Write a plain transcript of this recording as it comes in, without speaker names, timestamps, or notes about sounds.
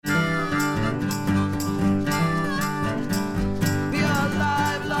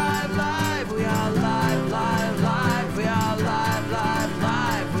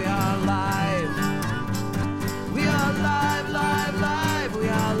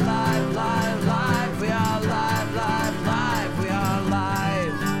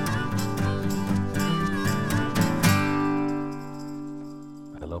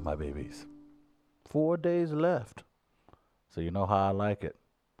babies. 4 days left. So you know how I like it.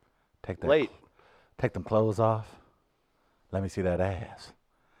 Late. Take them clothes off. Let me see that ass.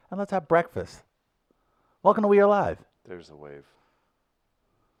 And let's have breakfast. Welcome to We Are Live. There's a wave.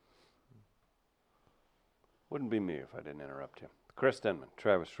 Wouldn't be me if I didn't interrupt you. Chris Denman,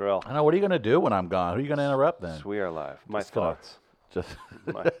 Travis Terrell. I know. What are you going to do when I'm gone? Who are you going to interrupt then? We Are Live. My Just gonna- thoughts. Just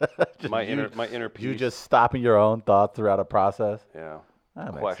My inner peace. You just stopping your own thoughts throughout a process? Yeah. That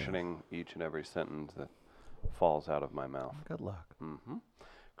makes Questioning each and every sentence that falls out of my mouth. sense. Good luck. Mm-hmm.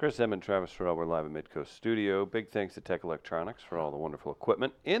 Chris Denman, Travis Terrell. We're live at Midcoast Studio. Big thanks to Tech Electronics for all the wonderful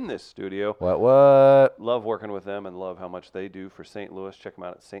equipment in this studio. What? Love working with them and love how much they do for St. Louis. Check them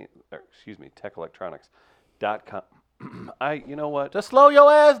out at techelectronics.com. You know what? Just slow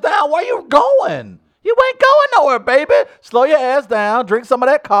your ass down. Where you going? You ain't going nowhere, baby. Slow your ass down. Drink some of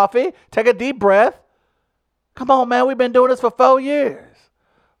that coffee. Take a deep breath. Come on, man. We've been doing this for 4 years.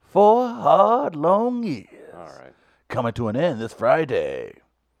 4 hard, long years. All right. Coming to an end this Friday.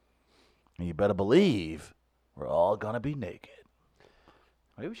 And you better believe we're all going to be naked.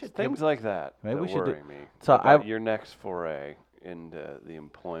 Maybe we should Things like that Maybe that we should do- worry me So about your next foray into the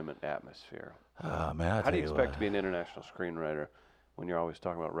employment atmosphere. Oh, man. How do you expect to be an international screenwriter when you're always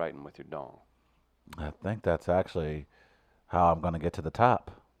talking about writing with your dong? I think that's actually how I'm going to get to the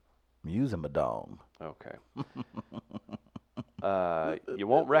top. I'm using my dong. Okay. You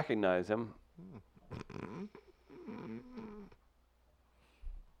won't recognize him.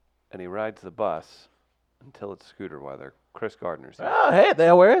 And he rides the bus until it's scooter weather. Chris Gardner's here. Oh, hey,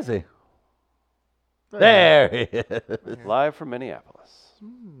 there. Where is he? There he is. Live from Minneapolis.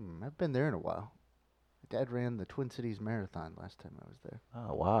 I've been there in a while. My dad ran the Twin Cities Marathon last time I was there.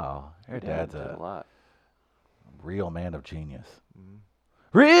 Oh, wow. Your dad's did a lot. real man of genius.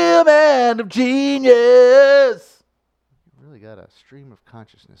 Real man of genius. You really got a stream of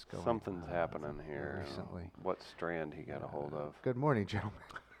consciousness going. Something's happening here. recently. What strand he got a hold of? Good morning, gentlemen.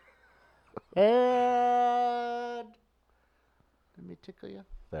 And let me tickle you.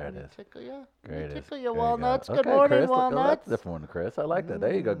 There it Let me is. Tickle you. Great. Let me it is. tickle you, There go. walnuts. Good Okay, morning, Chris. Look, walnuts. that's a different one, Chris. I like that.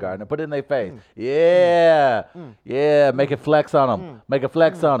 There you go, Gardner. Put it in their face. Yeah. Yeah. Make it flex on them. Make it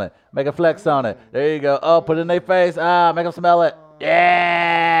flex on it. Make it flex on it. There you go. Oh, put it in their face. Ah, make them smell it.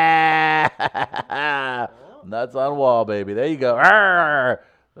 Yeah. Nuts on wall, baby. There you go. Arr!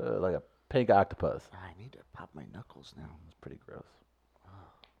 Like a pink octopus. I need to pop my knuckles now. It's pretty gross.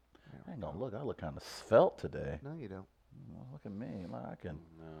 I ain't gonna look. I look kind of svelte today. No, you don't. Look at me. I can.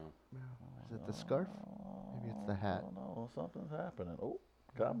 No. Is it the scarf? Maybe it's the hat. No, something's happening. Oh,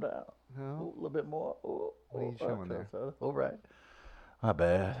 calm down. No. Oh, a little bit more. Oh, What are you showing there? All right. My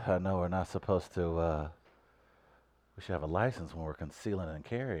bad. I know we're not supposed to. We should have a license when we're concealing and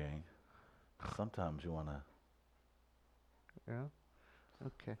carrying. Sometimes you want to Yeah.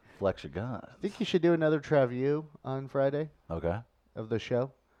 Okay. flex your gun. Think you should do another Traview on Friday Okay. of the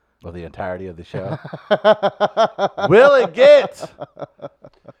show. Or the entirety of the show. Will it get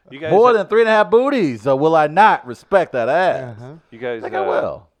You guys, more than 3.5 booties, or will I not respect that ass? Uh-huh. you guys, I think I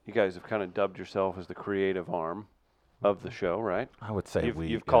will. You guys have kind of dubbed yourself as the creative arm of the show, right? I would say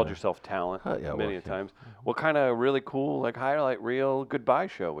You've called yourself talent yeah, many well, a times. What kind of really cool, like highlight reel goodbye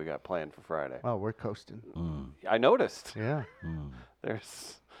show we got planned for Friday? Oh, we're coasting. I noticed. Yeah.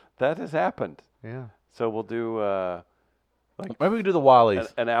 That has happened. Yeah. So we'll do Maybe we can do the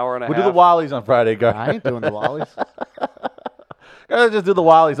Wallies. an hour and a We'll half. do the Wallies on Friday, guys. I ain't doing the Wallies. Guys, just do the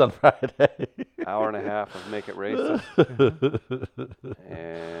Wallies on Friday. Hour and a half of Make It Racist.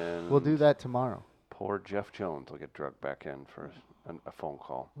 And We'll do that tomorrow. poor Jeff Jones will get drugged back in for a phone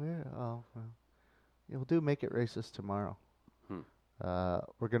call. Yeah, well, yeah, we'll do Make It Racist tomorrow. Hmm.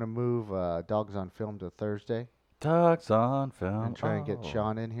 We're going to move Dogs on Film to Thursday Dogs on film. and try and get Oh,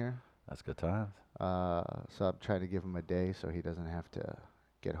 Sean in here. That's good times. So I'm trying to give him a day so he doesn't have to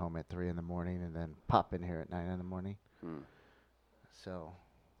get home at 3 in the morning and then pop in here at 9 in the morning. Hmm. So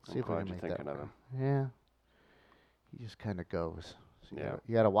I'm see if we glad can you're make that thinking of work. him. Yeah. He just kind of goes. So Yeah.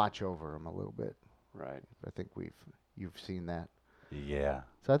 You got to watch over him a little bit. Right. I think you've seen that. Yeah.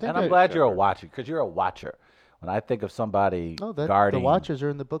 So I think And I'm I- glad you're a Shepherd. watcher, because you're a watcher. When I think of somebody Oh, the guarding, Watchers are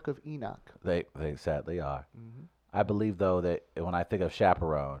in the Book of Enoch. they sadly are. Mm-hmm. I believe, though, that when I think of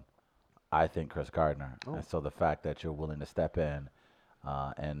chaperone, I think Chris Gardner. Oh. And so the fact that you're willing to step in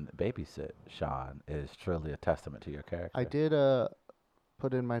and babysit Sean is truly a testament to your character. I did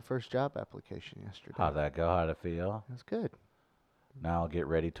put in my first job application yesterday. How'd that go? How'd it feel? It was good. Now get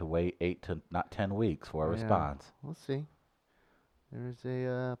ready to wait 8 to not 10 weeks for a Yeah. response. We'll see. There's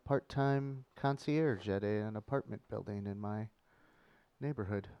a part-time concierge at an apartment building in my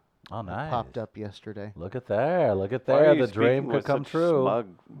neighborhood. Oh, nice. Popped up yesterday. Look at there. Look at Why are there. you The dream speaking could with come such true. Smug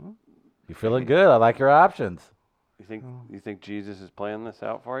You feeling good? I like your options. You think Jesus is playing this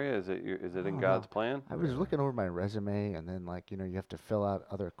out for you? Is it in Oh, God's no. plan? I was looking over my resume, and then like you have to fill out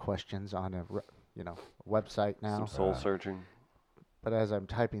other questions on a website now. Some soul searching. But as I'm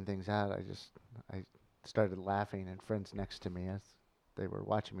typing things out, I started laughing, and friends next to me, as they were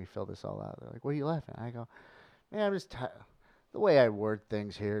watching me fill this all out, they're like, "What are you laughing at?" I go, "Man, I'm just the way I word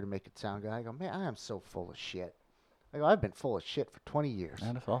things here to make it sound good." I go, "Man, I am so full of shit." I go, "I've been full of shit for 20 years."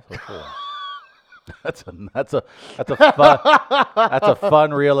 And it's also true. That's a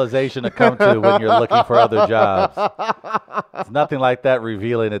fun realization to come to when you're looking for other jobs. It's nothing like that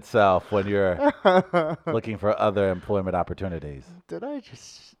revealing itself when you're looking for other employment opportunities. Did I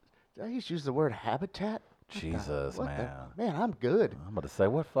just use the word habitat? Jesus, man. Man, I'm good. I'm about to say,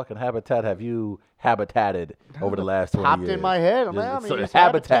 what fucking habitat have you habitated over the last 20 Popped years? in my head. I'm Just- like, I'm so gonna use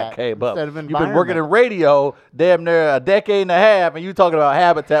habitat came up. instead of You've been working in environment. radio damn near a decade and a half, and you talking about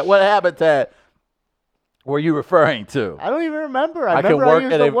habitat. What habitat were you referring to? I don't even remember. I can remember I work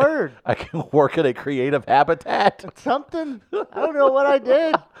used at the a- word. I can work at a creative habitat. Something. I don't know what I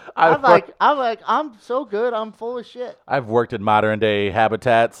did. I've I'm so good. I'm full of shit. I've worked in modern day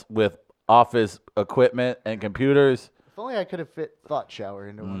habitats with office equipment and computers. If only I could have fit thought shower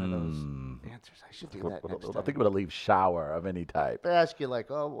into one of those answers. I should do that next I time. think I'm gonna leave shower of any type. They ask you like,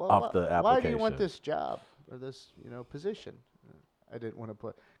 "Oh, well, Off the why do you want application. this job or this, position?" I didn't want to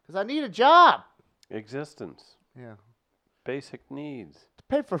put because I need a job. Existence. Yeah, Basic needs. to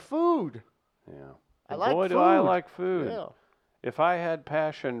pay for food. Yeah. I And like boy, do I food. like food. Yeah. If I had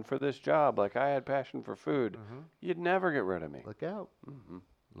passion for this job like I had passion for food, you'd never get rid of me. Look out. hmm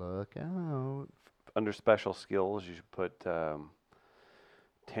Look out. Under special skills, you should put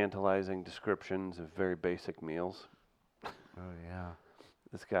tantalizing descriptions of very basic meals. Oh yeah.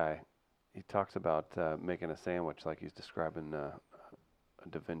 This guy, he talks about making a sandwich like he's describing a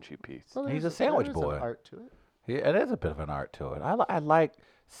Da Vinci piece. Well, He's there's a sandwich there's boy. An art to it. Yeah, it is a bit of an art to it. I like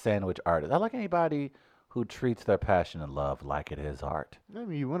sandwich artists. I like anybody who treats their passion and love like it is art. I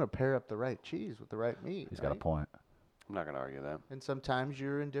mean, you want to pair up the right cheese with the right meat. He's got a right? point. I'm not going to argue that. And sometimes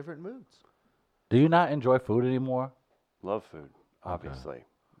you're in different moods. Do you not enjoy food anymore? Love food, obviously.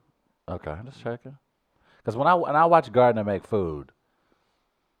 Okay, I'm just checking. Because when I watch Gardner make food,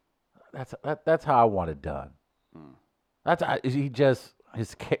 that's how I want it done. That's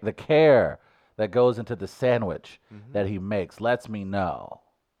the care that goes into the sandwich that he makes lets me know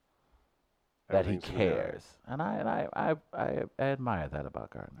that he Everything's in there. cares, and I admire that about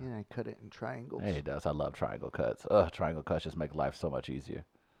Gardner. Yeah, I cut it in triangles. Yeah, he does. I love triangle cuts. Ugh, triangle cuts just make life so much easier.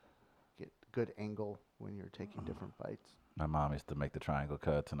 Get good angle when you're taking different bites. My mom used to make the triangle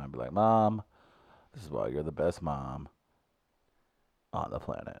cuts, and I'd be like, "Mom, this is why you're the best mom on the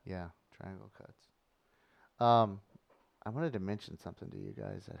planet." Yeah, triangle cuts. I wanted to mention something to you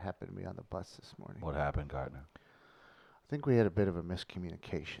guys that happened to me on the bus this morning. What happened, Gardner? I think we had a bit of a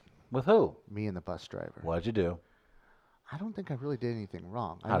miscommunication. With who? Me and the bus driver. What'd you do? I don't think I really did anything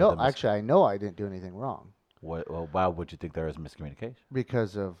wrong. How I did know. the mis- Actually, I know I didn't do anything wrong Why would you think there is miscommunication?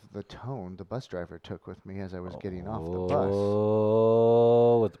 because of the tone the bus driver took with me as I was getting off the bus.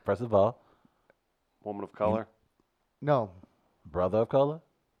 Oh, with the press of all, Woman of color. No, brother of color,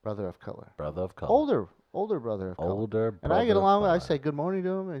 brother of color. brother of color, Older brother of color. older. And I brother get of along with. I color. say good morning to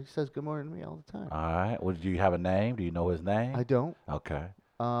him, and he says good morning to me all the time. All right. Well, do you have a name? Do you know his name? I don't. Okay.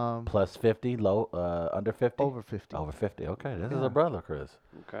 Um, Plus 50, low, under 50? over 50. Over 50. Okay. This is Yeah. a brother, Chris.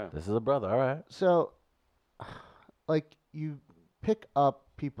 Okay. This is a brother. All right. So, like, you pick up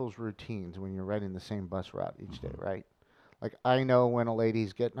people's routines when you're riding the same bus route each day, right? Like, I know when a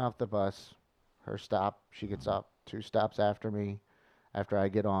lady's getting off the bus, her stop, she gets up 2 stops after me, after I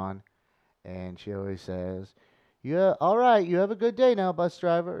get on, and she always says, "Yeah, all right, you have a good day now, bus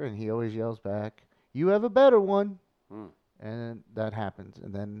driver." And he always yells back, "You have a better one." Hmm. And that happens.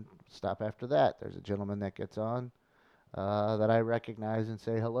 And then stop after that. There's a gentleman that gets on that I recognize and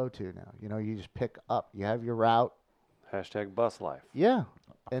say hello to now. You just pick up. You have your route. Hashtag bus life. Yeah.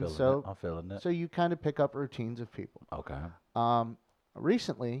 I'm And feeling so, it. I'm feeling it. so you kind of pick up routines of people. Okay.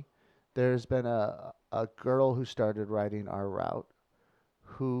 Recently, there's been a girl who started riding our route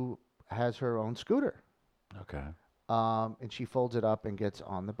who has her own scooter. Okay. And she folds it up and gets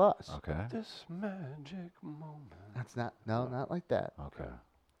on the bus. Okay. This magic moment. That's not like that. Okay.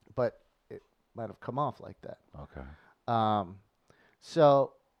 But it might have come off like that. Okay.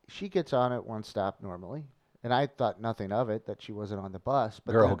 So she gets on at one stop normally, and I thought nothing of it that she wasn't on the bus.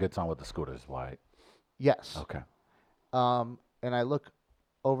 But Girl then, who gets on with the scooter is white. yes. Okay. And I look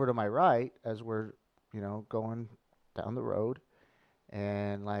over to my right as we're, going down the road,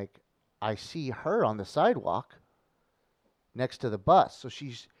 and I see her on the sidewalk next to the bus. So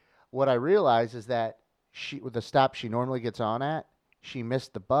she's what I realized is that with the stop she normally gets on at, she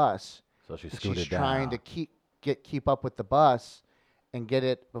missed the bus. So she And scooted she's down. trying to keep up with the bus and get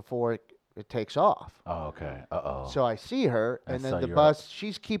it before it takes off. Oh, okay. Uh-oh. So I see her, and And then so the you're- bus,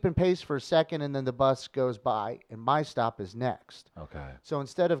 she's keeping pace for a second, and then the bus goes by, and my stop is next. Okay. So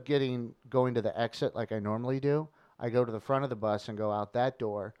instead of going to the exit like I normally do, I go to the front of the bus and go out that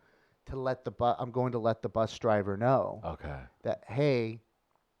door to let I'm going to let the bus driver know Okay. that, hey,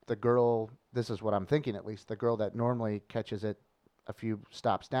 the girl, this is what I'm thinking at least, the girl that normally catches it a few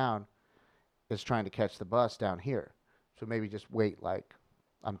stops down is trying to catch the bus down here. So maybe just wait, like,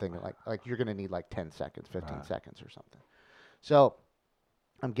 I'm thinking like you're going to need like 10 seconds, 15 Right. seconds or something. So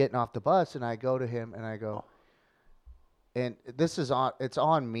I'm getting off the bus and I go to him and I go, and it's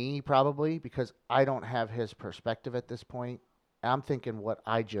on me probably because I don't have his perspective at this point. I'm thinking what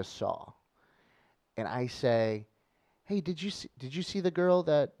I just saw. And I say, hey, did you see the girl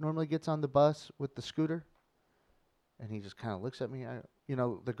that normally gets on the bus with the scooter? And he just kind of looks at me.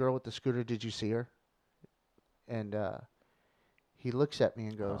 The girl with the scooter, did you see her? And he looks at me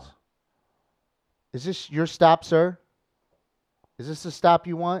and goes, is this your stop, sir? Is this the stop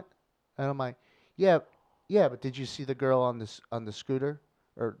you want? And I'm like, yeah, but did you see the girl on the scooter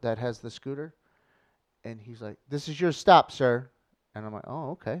or that has the scooter? And he's like, this is your stop, sir. And I'm like,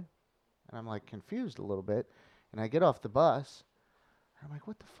 oh, okay. And I'm like confused a little bit. And I get off the bus. And I'm like,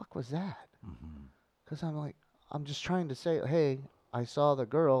 what the fuck was that? Because I'm just trying to say, hey, I saw the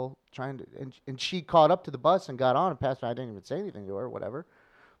girl trying to, and she caught up to the bus and got on and passed me. I didn't even say anything to her, whatever.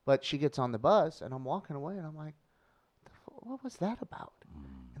 But she gets on the bus, and I'm walking away, and I'm like, what was that about?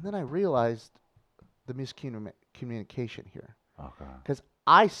 And then I realized the miscommunication here. Okay. Because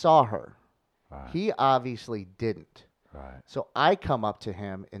I saw her. Right. He obviously didn't. Right. So I come up to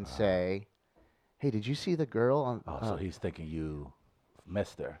him and say, hey, did you see the girl on... Oh, so he's thinking you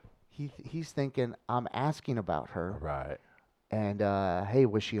missed her. He's thinking I'm asking about her. Right. And, hey,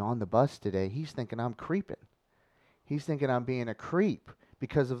 was she on the bus today? He's thinking I'm creeping. He's thinking I'm being a creep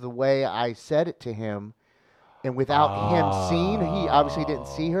because of the way I said it to him. And without him seeing, he obviously didn't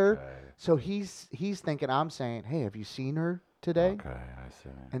see her. Okay. So he's thinking I'm saying, hey, have you seen her today? Okay, I see.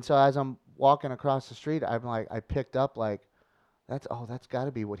 And so as I'm walking across the street, I'm like, I picked up like, that's got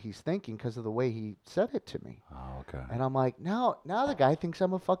to be what he's thinking because of the way he said it to me. Oh, okay. And I'm like, now the guy thinks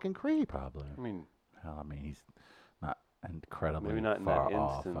I'm a fucking creep. Probably. I mean, Hell, I mean, he's not incredibly Maybe not in far that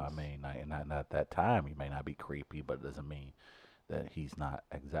off. I instance. mean, not at that time. He may not be creepy, but it doesn't mean that he's not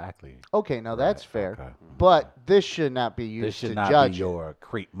exactly. Okay, now that's Right, fair. okay. But this should not be used This should to not judge be it. your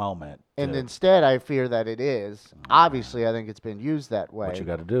creep moment. And to- instead, I fear that it is. Obviously, I think it's been used that way. What you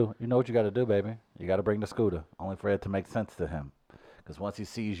got to do? You know what you got to do, baby. You got to bring the scooter, only for it to make sense to him. Because once he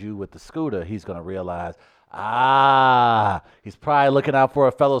sees you with the scooter, he's gonna realize, he's probably looking out for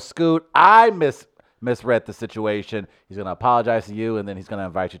a fellow scoot. I misread the situation. He's gonna apologize to you, and then he's gonna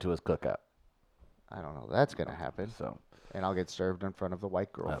invite you to his cookout. I don't know. That's going to happen. So And I'll get served in front of the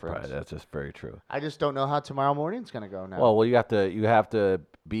white girlfriends. that's just very true. I just don't know how tomorrow morning's going to go now. Well, you have to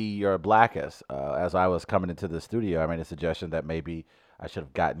be your blackest. As I was coming into the studio, I made a suggestion that maybe I should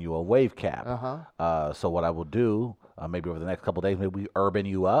have gotten you a wave cap. Uh-huh. So what I will do, maybe over the next couple of days, maybe we urban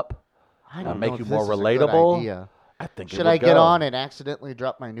you up. I don't make know you if more this is a good relatable. idea. I think. Should I get on and accidentally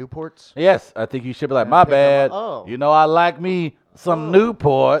drop my Newports? Yes, I think you should be like, And my pick 'em bad. up. Oh. You know, I like me some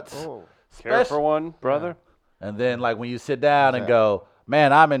Newports. Oh. care for one, brother. And then, like, when you sit down and that? go,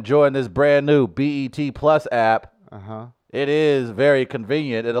 man, I'm enjoying this brand new BET Plus app. Uh-huh. It is very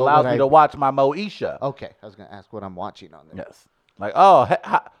convenient. It What allows would me I- to watch my Moesha. Okay. I was going to ask what I'm watching on there. Yes. Like, oh,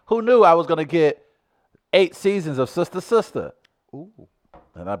 who knew I was going to get 8 seasons of Sister Sister? Ooh.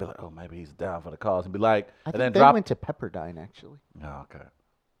 And I'd be like, oh, maybe he's down for the cause. And be like, I and think then they drop. went to Pepperdine, actually. Oh, okay.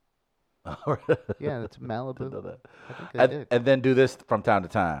 All right. Yeah, that's Didn't know Malibu. that. I think they And, did. and then do this from time to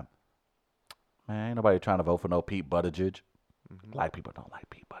time. Man, ain't nobody trying to vote for no Pete Buttigieg. Mhm. Black people don't like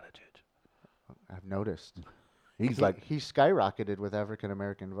Pete Buttigieg. I've noticed. He's like, he skyrocketed with African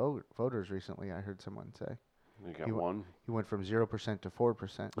American voters recently. I heard someone say You got You- one. he went from 0% to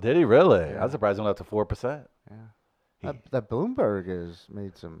 4%. did he really? Yeah. I'm surprised he went up to 4%. Yeah, He- that Bloomberg has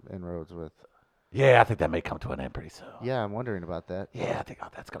made some inroads with. Yeah, I think that may come to an end pretty soon. Yeah, I'm wondering about that. Yeah, I think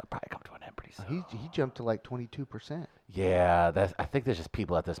that's gonna probably come to an end pretty soon. He jumped to like 22%. Yeah, I think there's just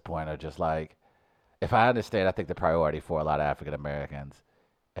people at this point are just like, if I understand, I think the priority for a lot of African Americans,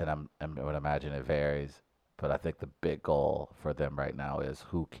 and I would imagine it varies, but I think the big goal for them right now is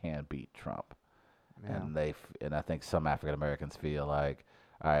who can beat Trump. Yeah. And I think some African Americans feel like,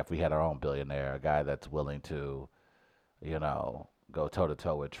 all right, if we had our own billionaire, a guy that's willing to, go toe to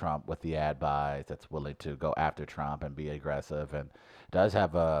toe with Trump with the ad buys, that's willing to go after Trump and be aggressive, and does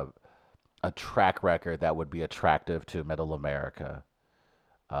have a a track record that would be attractive to Middle America.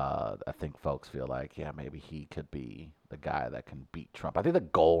 I think folks feel like, yeah, maybe he could be the guy that can beat Trump. I think the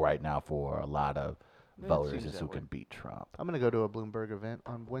goal right now for a lot of Yeah, it voters seems is who that way. can beat Trump. I'm gonna go to a Bloomberg event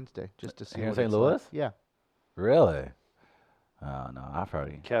on Wednesday just to see. Here in what St. it's Louis? Like. Yeah. Really? Oh, no, I've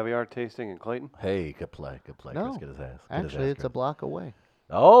heard. Caviar tasting in Clayton. Hey, good play. Chris, No, get his ass. Actually, it's a block away.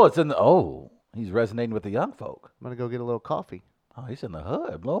 Oh, it's in the. Oh, he's resonating with the young folk. I'm gonna go get a little coffee. Oh, he's in the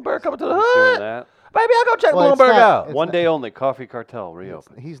hood. Bloomberg coming to the He's doing hood. that. Baby, I'll go check Well, it's Bloomberg not- out. It's One not- day only. Coffee Cartel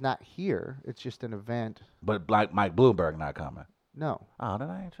reopened. He's not here. It's just an event. But like Mike Bloomberg not coming. No. Oh, then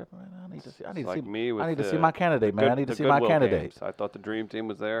I ain't tripping right now. I need to see. I need It's to like see. me with I need to the- see my candidate, man. I need to the see my Goodwill candidate. games. I thought the Dream Team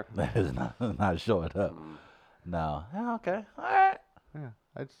was there. That is not showing up. Mm. No. Yeah, okay. All right.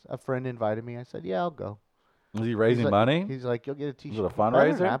 Yeah. A friend invited me. I said, yeah, I'll go. Is he raising He's like- money? He's like, you'll get a T-shirt. it a Better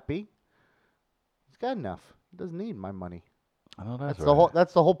fundraiser? not be. He's got enough. He doesn't need my money. I know That's right. the whole.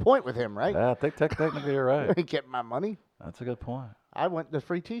 That's the whole point with him, right? Yeah, I think technically you're You right. ain't getting my money. That's a good point. I want the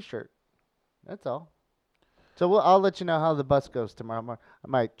free T-shirt. That's all. So I'll let you know how the bus goes tomorrow. I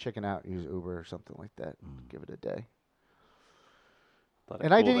might chicken out, use Uber or something like that. Give it a day. Let it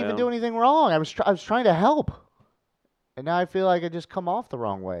And I cool didn't even down. do anything wrong. I was trying to help, and now I feel like I just come off the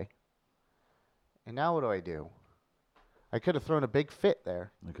wrong way. And now what do? I could have thrown a big fit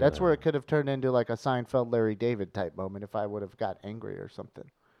there. You That's where it coulda. could have turned into like a Seinfeld Larry David type moment if I would have got angry or something.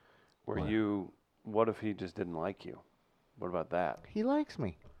 Were What? you? What if he just didn't like you? What about that? He likes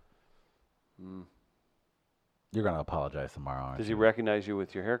me. Mm. You're gonna apologize tomorrow, aren't Does he you? recognize you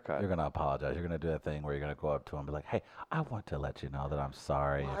with your haircut? You're gonna apologize. You're gonna do that thing where you're gonna go up to him and be like, "Hey, I want to let you know that I'm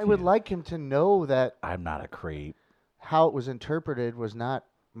sorry. Well, if I would you- like him to know that I'm not a creep. how it was interpreted was not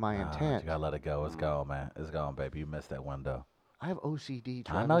my Nah, intent. You gotta let it go. It's gone, man. It's gone, baby. You missed that window. I have OCD.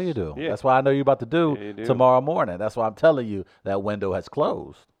 I know you Travis. do. Yeah. That's why I know you're about to do Yeah, you do. tomorrow morning. That's why I'm telling you that window has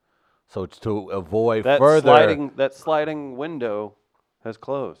closed. So it's to avoid that further. sliding window has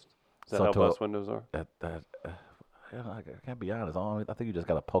closed. Is that So how to- bus windows are? I can't be honest. I think you just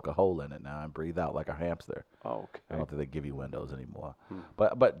gotta poke a hole in it now and breathe out like a hamster. Oh, I okay. don't think they give you windows anymore. Hmm.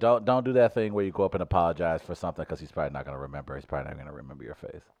 But don't do that thing where you go up and apologize for something because he's probably not gonna remember. He's probably not gonna remember your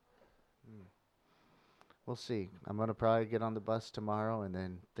face. We'll see. I'm gonna probably get on the bus tomorrow and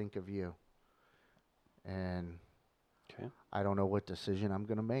then think of you. And Okay. I don't know what decision I'm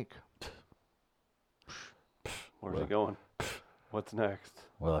gonna make. Where's he going? What's next?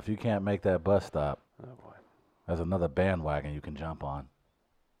 Well, if you can't make that bus stop, Oh boy. there's another bandwagon you can jump on.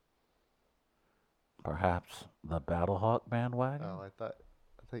 Perhaps the Battlehawk bandwagon. Oh, I thought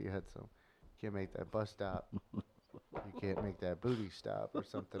you had some. You can't make that bus stop. You can't make that booty stop or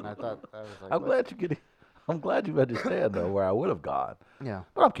something. I was like, I'm what? glad you get. I'm glad you understand though where I would have gone. Yeah.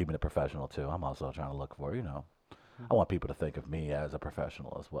 But I'm keeping it professional too. I'm also trying to look for, I want people to think of me as a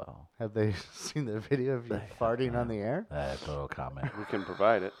professional as well. Have they seen the video of you farting on the air? That's a little comment. We can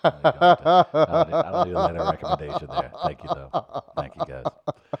provide it. I don't need a letter of recommendation there. Thank you though. Thank you guys.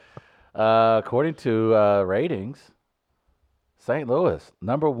 According to ratings, St. Louis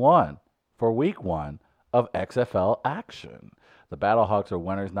 #1 for week 1 of XFL action. The Battlehawks are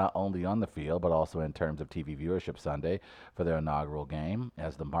winners not only on the field, but also in terms of TV viewership Sunday for their inaugural game,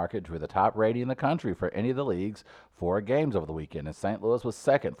 as the market drew the top rating in the country for any of the league's 4 games over the weekend. And St. Louis was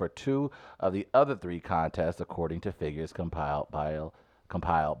second for 2 of the other 3 contests, according to figures compiled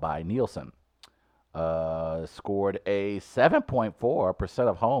by Nielsen. Scored a 7.4%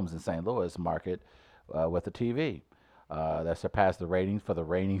 of homes in St. Louis market with the TV. That surpassed the ratings for the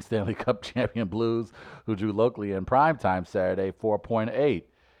reigning Stanley Cup champion Blues, who drew locally in primetime Saturday 4.8.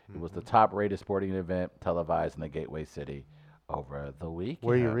 It was the top-rated sporting event televised in the Gateway City over the weekend.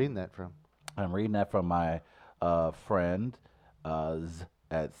 Where are you reading that from? I'm reading that from my friend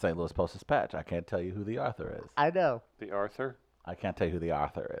at St. Louis Post-Dispatch. I can't tell you who the author is. I know. The Arthur. I can't tell you who the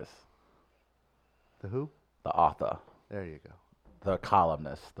author is. The who? The author, There you go. the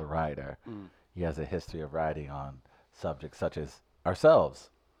columnist, the writer. Mm. He has a history of writing on subjects such as ourselves,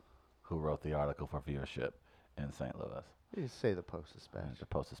 who wrote the article for viewership in St. Louis. You just say the Post-Dispatch. The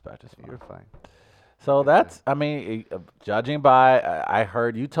Post-Dispatch is You're fine. fine. So that's, judging by, I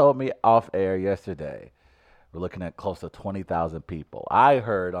heard you told me off air yesterday, we're looking at close to 20,000 people. I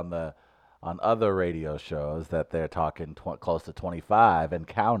heard on other radio shows that they're talking close to 25 and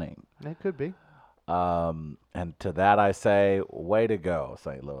counting. It could be. And to that I say, way to go,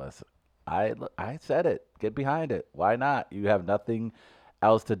 St. Louis. I said it. Get behind it. Why not? You have nothing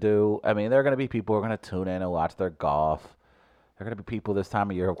else to do. I mean, there are going to be people who are going to tune in and watch their golf. There are going to be people this time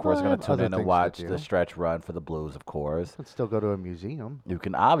of year, of course, Well, going I to have tune other in and things to watch do. the stretch run for the Blues, of course. Could still go to a museum. You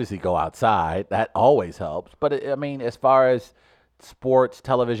can obviously go outside. That always helps. But, as far as sports,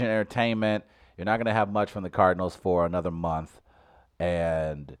 television, entertainment. You're not going to have much from the Cardinals for another month,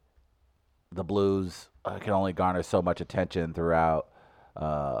 and the Blues can only garner so much attention throughout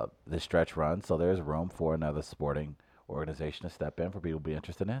this stretch run. So there's room for another sporting organization to step in for people to be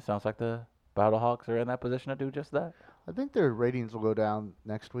interested in it. Sounds like the Battlehawks are in that position to do just that. I think their ratings will go down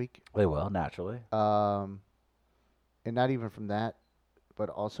next week. They will, naturally. And not even from that, but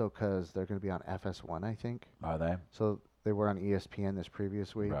also because they're going to be on FS1, I think. Are they? So they were on ESPN this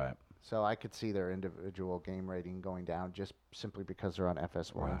previous week. Right. So I could see their individual game rating going down just simply because they're on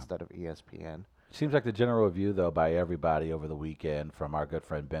FS1 Right. instead of ESPN. Seems like the general review, though, by everybody over the weekend, from our good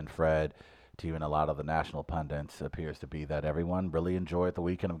friend Ben Fred to even a lot of the national pundits, appears to be that everyone really enjoyed the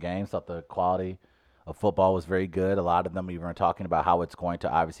weekend of games, thought the quality of football was very good. A lot of them even are talking about how it's going to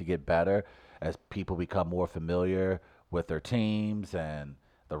obviously get better as people become more familiar with their teams and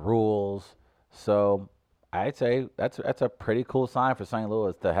the rules. So I'd say that's a pretty cool sign for St.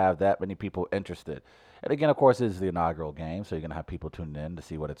 Louis to have that many people interested. And again, of course, it is the inaugural game, so you're going to have people tuning in to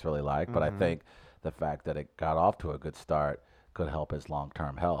see what it's really like. But I think the fact that it got off to a good start could help his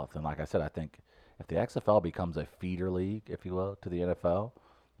long-term health. And like I said, I think if the XFL becomes a feeder league, if you will, to the NFL,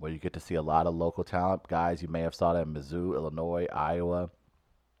 where you get to see a lot of local talent, guys you may have saw that in Mizzou, Illinois, Iowa,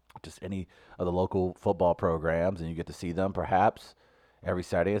 just any of the local football programs, and you get to see them perhaps every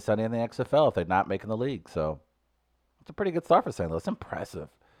Saturday and Sunday in the XFL if they're not making the league. So it's a pretty good start for St. Louis. It's impressive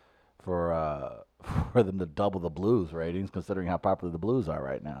for them to double the Blues ratings, considering how popular the Blues are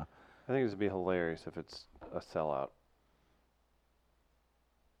right now. I think it would be hilarious if it's a sellout.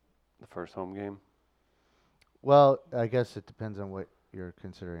 The first home game. Well, I guess it depends on what you're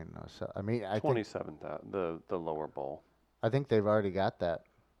considering. So, I mean, I think 27,000. The lower bowl. I think they've already got that.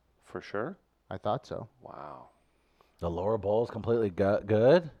 For sure. I thought so. Wow. The lower bowl is completely good.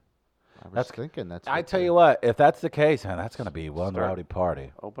 I was That's- thinking that's. I tell you what, if that's the case, man, that's going to be one Start. rowdy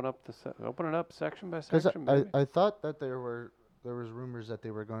party. Open it up section by Because section. baby. I thought that there was rumors that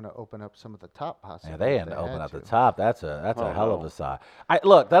they were going to open up some of the top possibilities. Yeah, they if end up opening had up the to. top. That's a Oh, hell of no. a sign.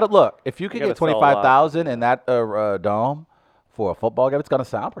 Look. If you could gotta get sell a lot. 25,000 in that dome for a football game, it's going to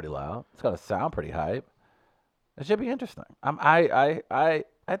sound pretty loud. It's going to sound pretty hype. It should be interesting. I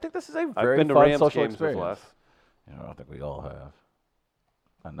think this is a I've very been to fun Rams social games with experience. Les. You know, I don't think we all have.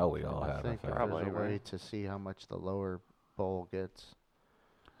 I know we all I have. in think if fact. Probably, there's a way right? to see how much the lower bowl gets.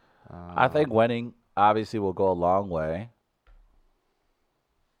 I think winning obviously will go a long way,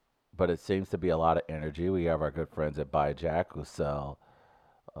 but it seems to be a lot of energy. We have our good friends at Buy Jack who sell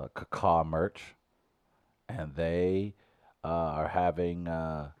cacao merch, and they are having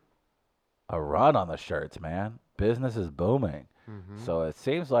a run on the shirts, man. Business is booming. So it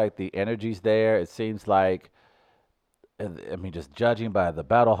seems like the energy's there. It seems like, I mean, just judging by the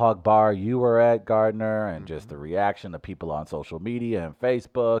Battlehawk bar you were at, Gardner, and just the reaction of people on social media and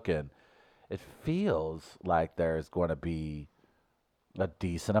Facebook, and it feels like there's going to be a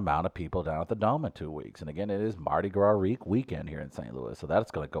decent amount of people down at the Dome in 2 weeks. And again, it is Mardi Gras weekend here in St. Louis, so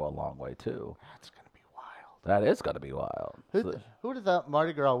that's going to go a long way too. That's going to be wild. That is going to be wild. So- Who would have thought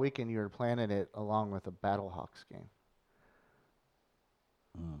Mardi Gras weekend you were planning it along with a Battlehawks game?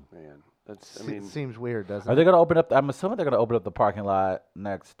 Man, that's. I mean, Seems weird, doesn't Are it? they going to open up? I'm assuming they're going to open up the parking lot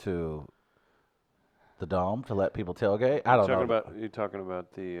next to the Dome to let people tailgate. I don't know. you're talking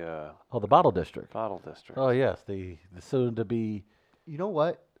about the The Bottle District. bottle district. Oh yes, the soon to be. You know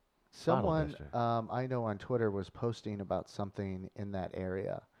what? Someone district. I know on Twitter was posting about something in that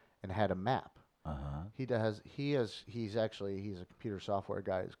area and had a map. He's a computer software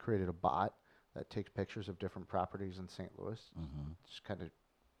guy. He's created a bot that takes pictures of different properties in St. Louis. Just kind of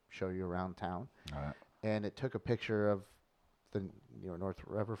show you around town. All right. And it took a picture of the North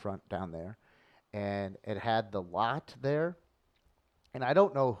Riverfront down there, and it had the lot there. And I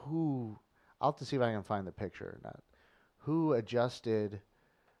don't know who. I'll have to see if I can find the picture or not. Who adjusted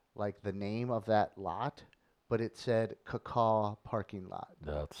like the name of that lot, but it said Cacao parking lot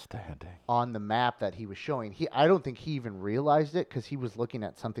Outstanding. on the map that he was showing. I don't think he even realized it because he was looking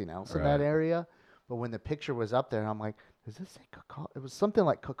at something else in that Right. area. But when the picture was up there, I'm like, does this say Cacao? It was something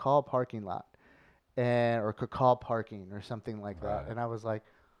like Cacao parking lot, or Cacao parking or something like that. Right. And I was like,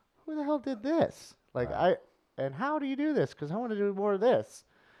 who the hell did this? Like Right. and how do you do this? Because I want to do more of this.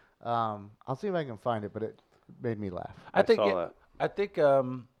 I'll see if I can find it, but it made me laugh. I saw that. I think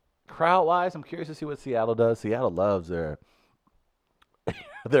crowd-wise, I'm curious to see what Seattle does. Seattle loves their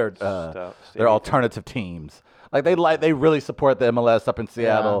Stadium. alternative teams. Like they really support the MLS up in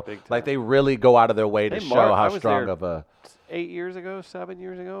Seattle. big Like time. they really go out of their way to They show I how was strong there of a. 8 years ago, 7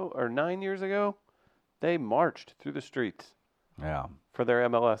 years ago, or 9 years ago, they marched through the streets. Yeah. for their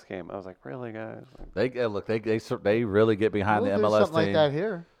MLS game. I was like, really, guys? Like, They really get behind We'll the do MLS something team. like that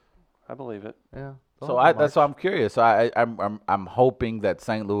here. I believe it. Yeah. So that's why I'm curious. So I'm hoping that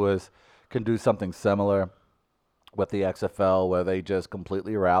St. Louis can do something similar with the XFL, where they just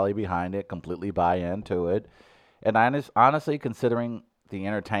completely rally behind it, completely buy into it. And honestly, considering the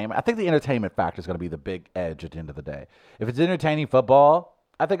entertainment, I think the entertainment factor is going to be the big edge at the end of the day. If it's entertaining football,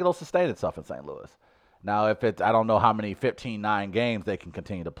 I think it'll sustain itself in St. Louis. Now, if it's, I don't know how many 15-9 games they can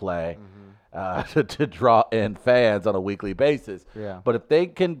continue to play to draw in fans on a weekly basis. Yeah. But if they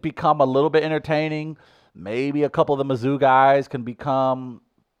can become a little bit entertaining, maybe a couple of the Mizzou guys can become,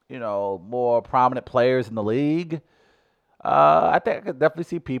 more prominent players in the league. I think I could definitely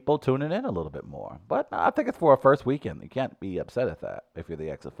see people tuning in a little bit more. But I think it's for a first weekend. You can't be upset at that if you're the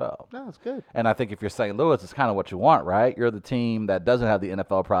XFL. No, it's good. And I think if you're St. Louis, it's kind of what you want, right? You're the team that doesn't have the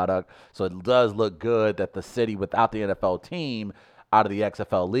NFL product, so it does look good that the city without the NFL team out of the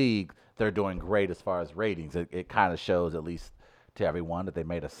XFL league, they're doing great as far as ratings. It kind of shows, at least to everyone, that they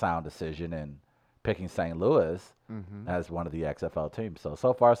made a sound decision in picking St. Louis as one of the XFL teams.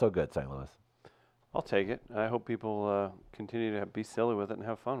 So far, so good, St. Louis. I'll take it. I hope people continue to be silly with it and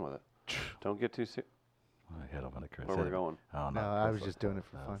have fun with it. Don't get too serious. I hit him in the Chris. Where we're going? Oh, No, I was just doing it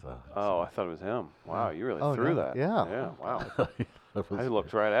for fun. Oh, I thought it was him. Wow, you really Oh, threw no. that. Yeah. Yeah, wow. I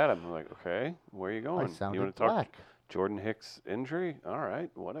looked right at him. I'm like, okay, where are you going? I sounded You want to talk black. Jordan Hicks injury? All right,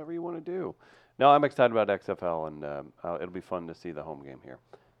 whatever you want to do. No, I'm excited about XFL, and it'll be fun to see the home game here.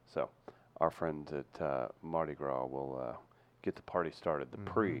 So our friends at Mardi Gras will get the party started, the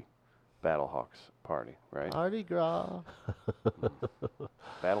pre-Battlehawks party, right? Mardi Gras.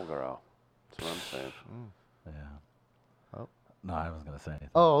 Battle Gras. That's what I'm saying. Yeah. Oh. No, I wasn't going to say anything.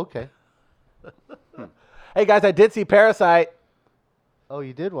 Oh, okay. Hey, guys, I did see Parasite. Oh,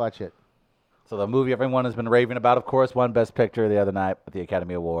 you did watch it. So the movie everyone has been raving about, of course, won Best Picture the other night at the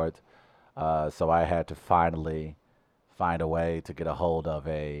Academy Awards. So I had to finally find a way to get a hold of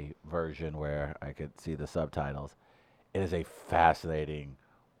a version where I could see the subtitles. It is a fascinating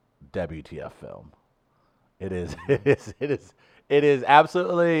WTF film. It is. It is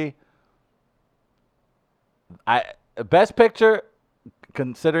absolutely. Best Picture,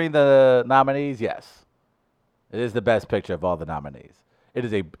 considering the nominees, yes, it is the best picture of all the nominees. It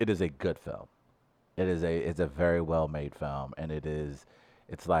is a good film. It's a very well made film, and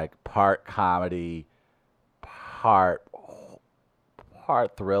it's like part comedy, part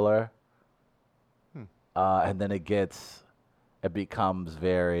thriller, and then it becomes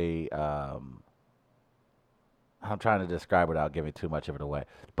very. I'm trying to describe it without giving too much of it away,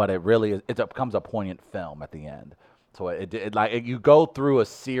 but it really is. It becomes a poignant film at the end. So you go through a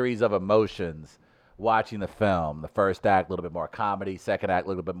series of emotions watching the film. The first act, a little bit more comedy. Second act, a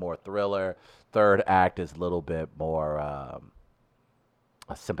little bit more thriller. Third act is a little bit more a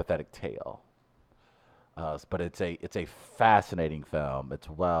sympathetic tale. But it's a fascinating film. It's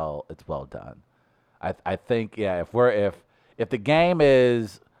well done. I think if the game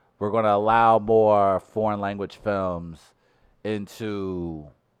is we're going to allow more foreign language films into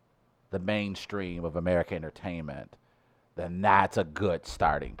the mainstream of American entertainment, then that's a good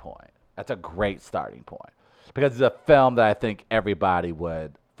starting point. That's a great starting point because it's a film that I think everybody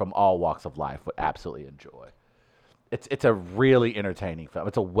from all walks of life, would absolutely enjoy. It's a really entertaining film.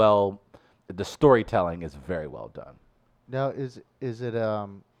 The storytelling is very well done. Now, is it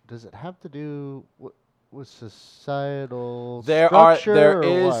does it have to do with societal structure? There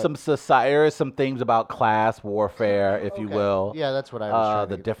is some themes about class warfare, if you will. Yeah, that's what I was trying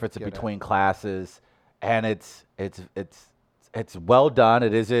the to difference get between classes, and it's well done.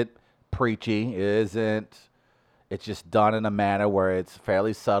 It isn't preachy. It's just done in a manner where it's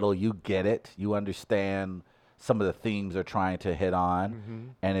fairly subtle. You get it. You understand some of the themes they're trying to hit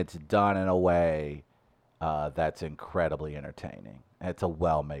on, and it's done in a way that's incredibly entertaining. It's a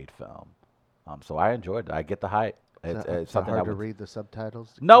well-made film. So I enjoyed it. I get the hype. It's something hard to read the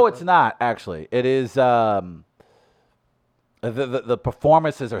subtitles? No, it's not, actually. It is the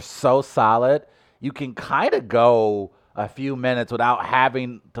performances are so solid. You can kind of go a few minutes without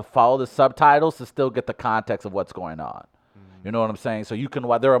having to follow the subtitles to still get the context of what's going on. You know what I'm saying? So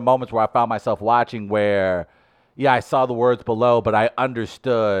there are moments where I found myself watching where, I saw the words below, but I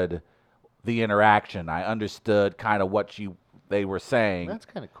understood the interaction. I understood kind of what they were saying. That's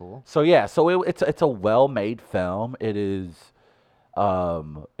kind of cool. So it's a well-made film. It is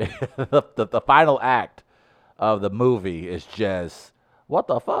the final act of the movie is just what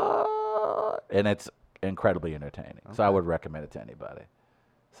the fuck, and it's incredibly entertaining. Okay. So I would recommend it to anybody.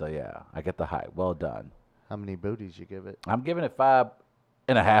 So I get the hype. Well done. How many booties you give it? I'm giving it 5.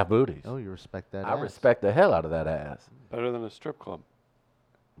 and a half booties. Oh, you respect that? I ass. respect the hell out of that ass. Better than a strip club.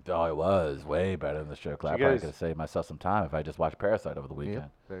 Oh, it was way better than the strip club. I You probably guys- could have saved myself some time if I just watched Parasite over the weekend.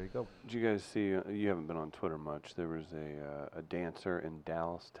 Yep, there you go. Did you guys see? You haven't been on Twitter much. There was a dancer in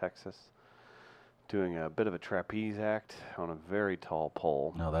Dallas, Texas, doing a bit of a trapeze act on a very tall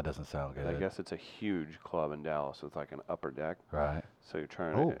pole. No, that doesn't sound good. I guess it's a huge club in Dallas with like an upper deck. Right. So you're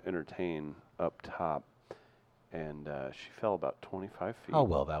trying Oh. to entertain up top. And she fell about 25 feet. Oh,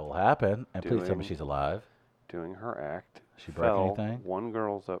 well, that will happen. And please tell me Doing- she's alive. Doing her act. She break fell. anything? One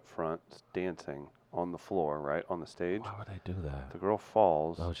girl's up front dancing on the floor, right on the stage. Why would they do that? The girl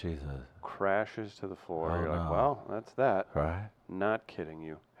falls, Oh, Jesus. crashes to the floor. Oh, You're like, no. well, that's that. Right. Not kidding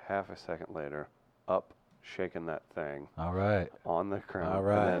you. Half a second later, up, shaking that thing All right. on the ground, All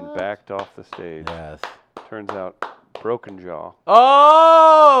right. and then backed off the stage. Yes. Turns out, broken jaw,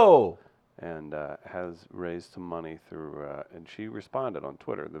 Oh! and has raised some money through. And she responded on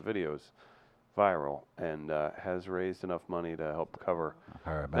Twitter. The video's viral, and has raised enough money to help cover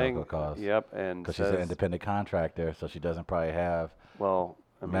Her medical thing. costs. Yep, and Because she's an says, independent contractor, so she doesn't probably have well,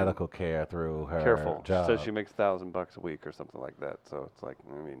 I mean, medical care through her careful. job. Says she makes $1,000 a week or something like that. So it's like,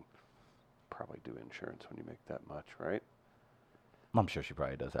 I mean, probably do insurance when you make that much, right? I'm sure she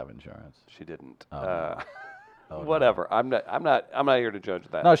probably does have insurance. She didn't. Oh, no. Oh, no. Whatever. I'm not here to judge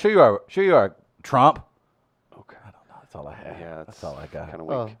that. No, sure you are. Sure you are. Trump. Okay. I don't know. That's all I have. Yeah, that's all I got. Kind of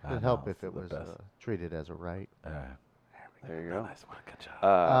Well, weak. I it'd help know, if it's it the was best. treated as a right. There you go. Nice one. Good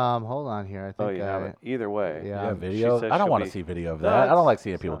job. Hold on here. I think Oh, you have it. Either way, Yeah. You have she video? says I don't she'll want to be- see video of No, that. I don't it's- like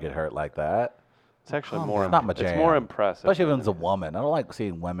seeing it's people not- get hurt like that. it's actually Calm more. down. Not my It's jam. more impressive. Especially when than it's a it is. woman. I don't like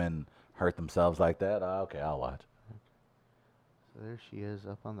seeing women hurt themselves like that. Oh, okay, I'll watch. So there she is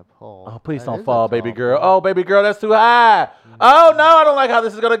up on the pole. Oh, please That don't is a fall, baby tall girl. pole. Oh, baby girl, that's too high. Oh, no, I don't like how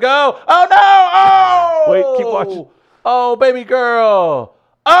this is going to go. Oh, no. Oh. Wait, keep watching. Oh, baby girl.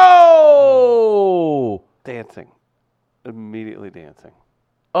 Oh. Dancing. Immediately dancing.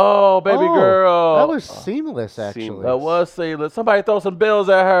 Oh, baby Oh, girl. That was seamless, actually. Seamless. That was seamless. Somebody throw some bills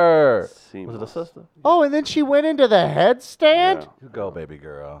at her. Was it a Seamless. sister? Oh, and then she went into the headstand? Yeah. You go, baby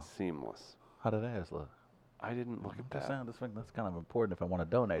girl. Seamless. How did that ass look? I didn't look at Just that. saying, that's kind of important if I want to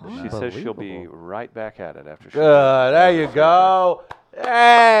donate. She It says she'll be Unbelievable. right back at it after she. Good. There you go.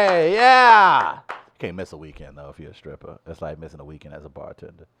 Hey, yeah. You can't miss a weekend though if you're a stripper. It's like missing a weekend as a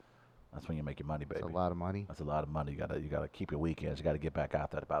bartender. That's when you make your money, baby. That's a lot of money. That's a lot of money. You gotta keep your weekends. You gotta get back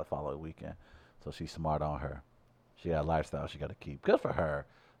out there by the following weekend. So she's smart on her. She got a lifestyle she gotta keep. Good for her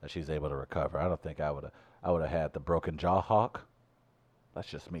that she's able to recover. I don't think I would have had the broken jaw hawk. That's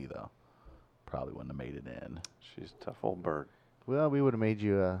just me though. Probably wouldn't have made it in. She's a tough old bird. Well, we would have made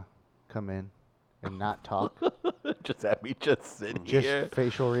you come in and not talk. Just have me just sit Just here.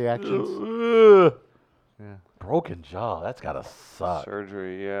 facial reactions. Ugh. Yeah. Broken jaw. That's gotta suck.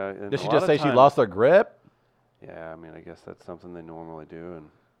 Surgery, yeah. and Did a she lot just of say she times- lost her grip? Yeah, I mean, I guess that's something they normally do, and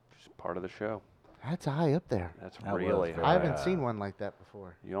just part of the show. That's high up there. That's That was really very I high. haven't seen one like that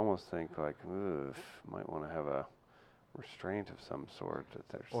before. You almost think like, ugh, might want to have a restraint of some sort. That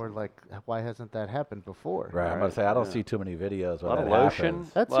there's Or some- like, why hasn't that happened before? Right. I'm Right, gonna say I don't yeah. see too many videos a where lot that of lotion.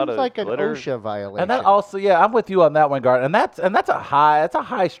 happens. That lot seems of like an glitter. OSHA violation. And that also, yeah, I'm with you on that one, Gart. And that's a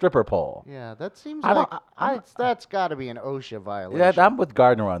high stripper pole. Yeah, that seems I like don't- I'm- that's got to be an OSHA violation. Yeah, I'm with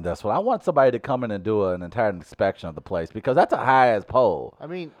Gardner on this one. I want somebody to come in and do an entire inspection of the place because that's a high ass pole. I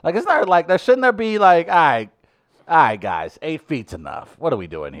mean, Like it's not like there shouldn't there be like, all right, guys, 8 feet's enough. What are we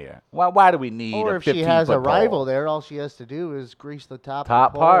doing here? Why do we need or a if she 15 has a foot pole? rival there, all she has to do is grease the top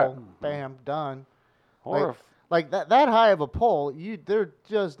Top of the part. pole. Bam, done. or like, if, Like that high of a pole, there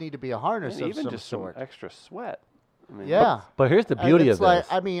does need to be a harness and of even some just sort. some extra sweat. I mean, Yeah. But here's the beauty it's of like, this.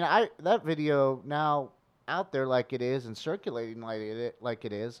 I mean, that video now out there like it is and circulating like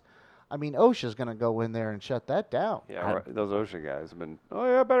it is. I mean, OSHA's going to go in there and shut that down. Yeah, right. Those OSHA guys have been. Oh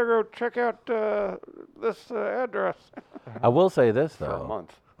yeah, I better go check out this address I will say this for a though.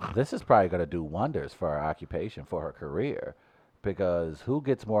 month. This is probably going to do wonders for her occupation, for her career, because who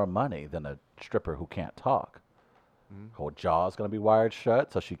gets more money than a stripper who can't talk? Her jaw's going to be wired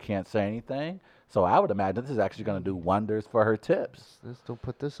shut, so she can't say anything. So I would imagine this is actually going to do wonders for her tips. Don't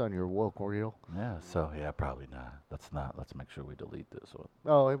put this on your woke reel. Yeah. So yeah, probably not. Let's make sure we delete this one.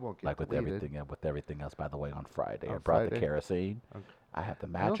 Oh, it won't get Like with deleted. everything else. By the way, on Friday, I On brought the Friday? kerosene. I have the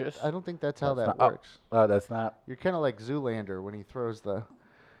I don't- mattress. I don't think that's how That's that not- oh, works. that's not. You're kind of like Zoolander when he throws the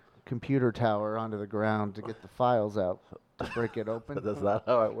computer tower onto the ground to get the files out to break it open. That's not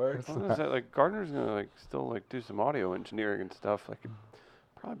how it works. I was gonna say, like Gardner's gonna like still like do some audio engineering and stuff. Like, it'd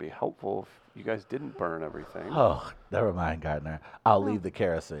probably be helpful if you guys didn't burn everything. Oh, never mind, Gardner. I'll leave the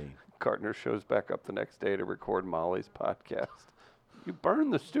kerosene. Gardner shows back up the next day to record Molly's podcast. You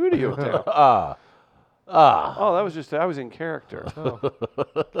burned the studio down. Ah. That was just, I was in character.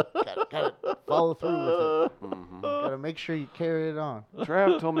 Gotta follow through with it. Mhm. Gotta make sure you carry it on.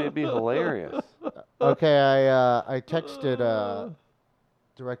 Trav told me it'd be hilarious. Okay, I texted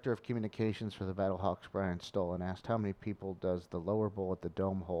Director of Communications for the Battlehawks, Brian Stoll, and asked how many people does the lower bowl at the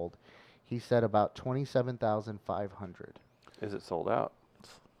Dome hold. He said about 27,500. Is it sold out?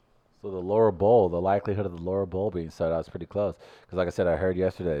 So the lower bowl, the likelihood of the lower bowl being sold out is pretty close. Because like I said, I heard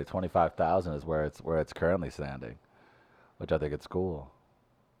yesterday, 25,000 is where it's currently standing, which I think it's cool.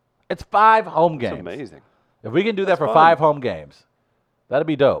 It's 5 home It's games. amazing. If we can do that That's for fun. 5 home games, that'd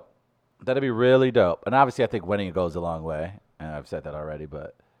be dope. That'd be really dope. And obviously, I think winning goes a long way. And I've said that already,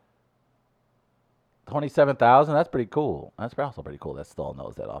 but 27,000, that's pretty cool. That's also pretty cool that Stoll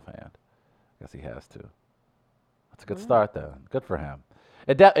knows that offhand. I guess he has to. That's a good start, though. Good for him.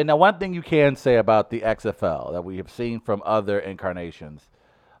 And the one thing you can say about the XFL that we have seen from other incarnations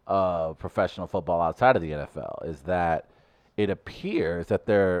of professional football outside of the NFL is that it appears that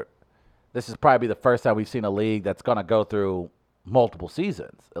this is probably the first time we've seen a league that's going to go through multiple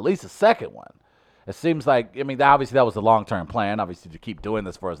seasons, at least a second one. It seems like, I mean, obviously that was the long-term plan, obviously to keep doing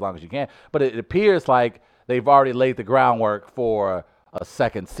this for as long as you can, but it appears like they've already laid the groundwork for a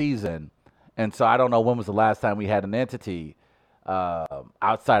second season. And so I don't know when was the last time we had an entity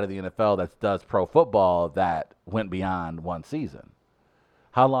outside of the NFL that does pro football that went beyond one season.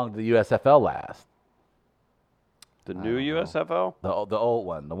 How long did the USFL last? The new USFL? The old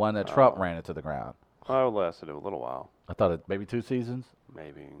one, the one that Trump ran into the ground. Oh, it lasted a little while. I thought it maybe 2 seasons,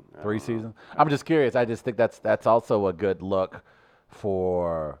 Maybe. I 3 don't know. seasons. I'm just curious. I just think that's also a good look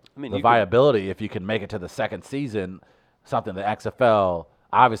for I mean, the you could- viability if you can make it to the second season, something the XFL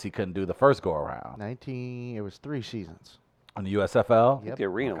obviously couldn't do the first go around. It was 3 seasons. On the USFL? I think the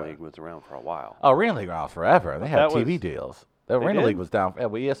Arena League was around for a while. Oh, Arena League around forever. They had that TV was- deals. The They Arena did? League was down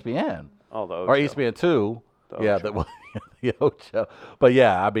with ESPN. Oh, the Or Ocho. ESPN 2. The Yeah, Ocho. the Ocho. But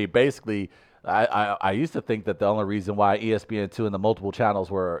yeah, I mean, basically, I used to think that the only reason why ESPN 2 and the multiple channels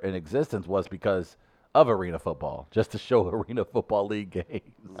were in existence was because of Arena Football, just to show Arena Football League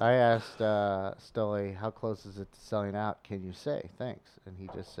games. I asked Stoley, how close is it to selling out? Can you say? Thanks. And he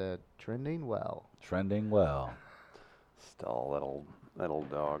just said, trending well. Trending well. Still that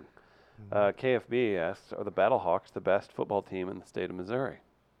old dog. KFB asks, are the Battlehawks the best football team in the state of Missouri?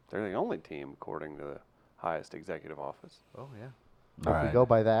 They're the only team, according to the highest executive office. Oh, yeah. All If we right. go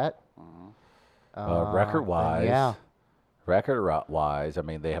by that. Record-wise, then yeah. Record-wise, I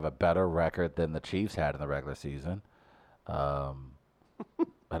mean, they have a better record than the Chiefs had in the regular season.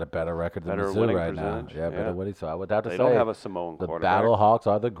 Had a better record than Better Mizzou winning right now. percentage, Yeah, better yeah. winning. So I would have to They say don't have a Samoan the quarterback. Battlehawks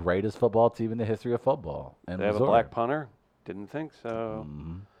are the greatest football team in the history of football. In They have Missouri. a black punter? Didn't think so.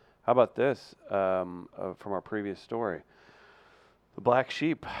 How about this from our previous story? The black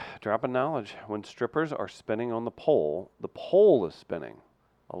sheep, dropping knowledge. When strippers are spinning on the pole is spinning.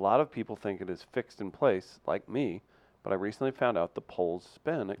 A lot of people think it is fixed in place, like me, but I recently found out the poles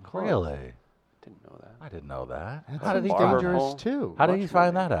spin at clubs. Really? Didn't know that. I didn't know that. That How did seems he barber find dangerous pole? too. How did he Much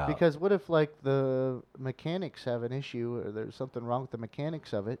find money. that out? Because what if like the mechanics have an issue or there's something wrong with the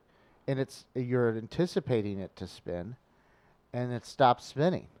mechanics of it, and you're anticipating it to spin, and it stops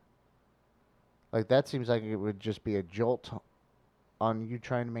spinning. Like that seems like it would just be a jolt on you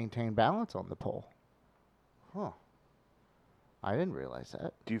trying to maintain balance on the pole. Huh. I didn't realize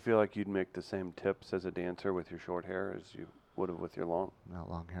that. Do you feel like you'd make the same tips as a dancer with your short hair as you would have with your long? Now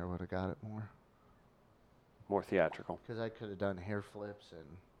long hair would have got it more. More theatrical, Because I could have done hair flips and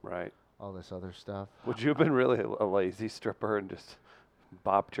right? all this other stuff. Would you have been really a lazy stripper and just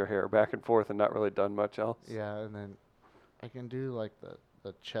bopped your hair back and forth and not really done much else? Yeah, and then I can do like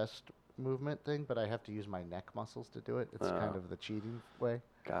the chest movement thing, but I have to use my neck muscles to do it. It's kind Oh. of the cheating way.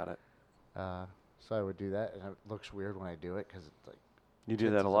 Got it. So I would do that, and it looks weird when I do it because it's like, You do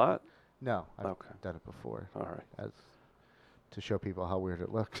Tits that is a a- lot? no, I've Okay. done it before All right. as to show people how weird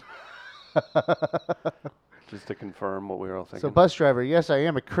it looks. Just to confirm what we were all thinking. So bus driver, yes, I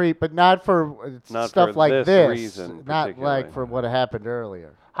am a creep, but not for Not stuff for like this this. reason Not like particularly. for what happened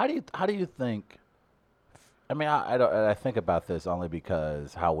earlier. How do you think? I mean, I think about this only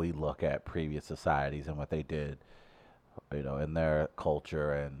because how we look at previous societies and what they did, in their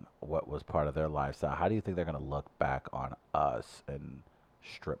culture and what was part of their lifestyle. How do you think they're going to look back on us and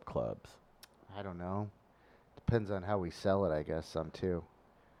strip clubs? I don't know. Depends on how we sell it, I guess. Some too.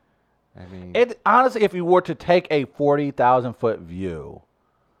 I mean, It honestly, if you were to take a 40,000-foot view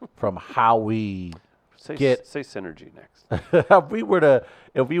from how we say synergy next. if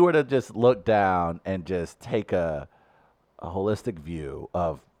we were to just look down and just take a holistic view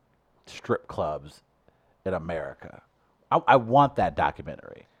of strip clubs in America, I want that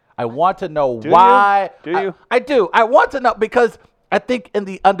documentary. I want to know Do why. you? Do you? I do. I want to know because I think in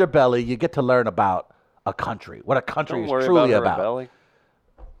the underbelly you get to learn about a country, what a country Don't is worry truly about her about. belly.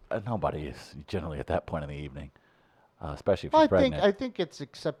 Nobody is generally at that point in the evening, especially if Well, she's pregnant. I think it's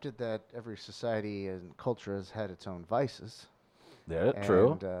accepted that every society and culture has had its own vices. Yeah,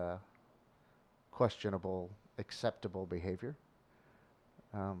 true. And questionable, acceptable behavior.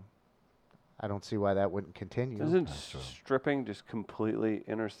 I don't see why that wouldn't continue. Doesn't stripping just completely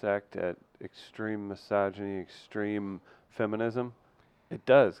intersect at extreme misogyny, extreme feminism? It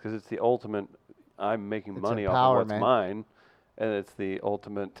does, because it's the ultimate, I'm making It's money off of what's empowerment. mine, and it's the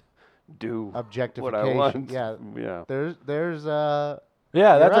ultimate do what I Objectification. want. Yeah. Yeah. There's Yeah,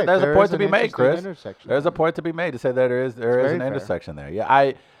 you're that's right, there's a there point is to an be made, interesting Chris. intersection There's a there. point to be made to say that there is very an fair. intersection there. Yeah,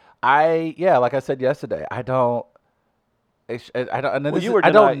 I like I said yesterday, I don't. I don't. And Well, this you is- were I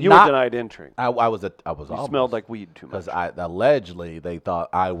denied, don't you not, were denied entry. I was You almost, smelled like weed too much. because allegedly they thought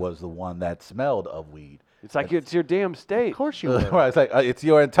I was the one that smelled of weed. It's like it's your damn state. Of course you were. Right, it's like it's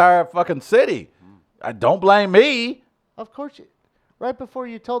your entire fucking city. Don't blame me. Of course you. Right before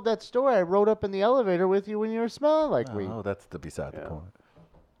you told that story, I rode up in the elevator with you when you were smelling like weed. Oh, that's beside the Yeah. point.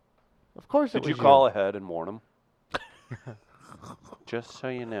 Of course it Did was you call ahead and warn them? Just so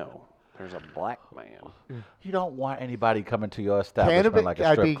you know, there's a black man. You don't want anybody coming to your establishment like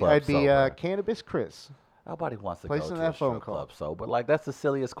a strip club I'd be sober. Cannabis Chris. Nobody wants to Placing go to that a phone strip call. club sober. Like, that's the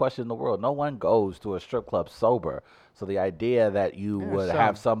silliest question in the world. No one goes to a strip club sober. So the idea that you Yeah, would some.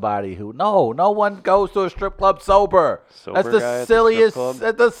 have somebody who no one goes to a strip club sober. Sober That's guy the at the strip silliest. club?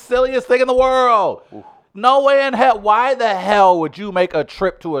 That's the silliest thing in the world. No way in hell. Why the hell would you make a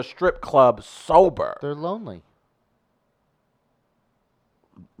trip to a strip club sober? They're lonely.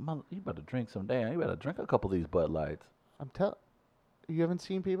 You better drink some damn. You better drink a couple of these Bud Lights. I'm telling. You haven't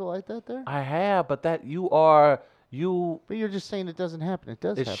seen people like that there? I have, but that you. But you're just saying it doesn't happen. It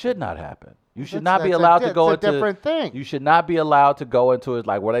does It happen. should not happen. You should That's- not be that's a allowed di- to go it's a into different thing. You should not be allowed to go into it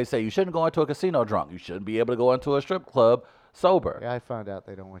like what they say. You shouldn't go into a casino drunk. You shouldn't be able to go into a strip club sober. Yeah, I found out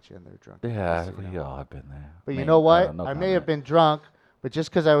they don't want you in there drunk. Yeah, Just so you we know. all have been there. But you Me, know what? no I may have comment. been drunk, but just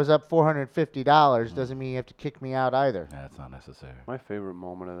because I was up $450 doesn't mean you have to kick me out either. That's not necessary. My favorite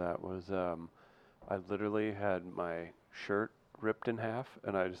moment of that was I literally had my shirt ripped in half,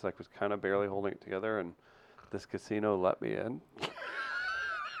 and I just like was kind of barely holding it together, and this casino let me in.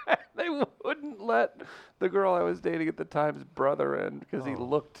 They wouldn't let the girl I was dating at the time's brother in because he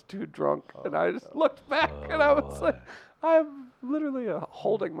looked too drunk, and I just looked back, and I was like, I'm literally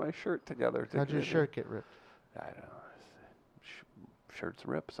holding my shirt together. to How'd your get in. shirt get ripped? I don't know. Shirts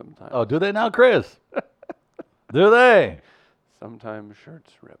rip sometimes. Oh, do they now, Chris? Do they? Sometimes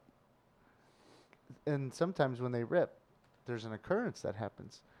shirts rip. And sometimes when they rip, there's an occurrence that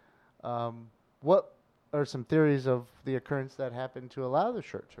happens. What are some theories of the occurrence that happened to allow the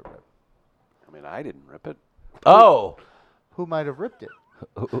shirt to rip? I mean, I didn't rip it. Oh. Who might have ripped it?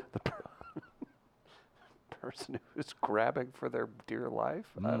 Person who was grabbing for their dear life.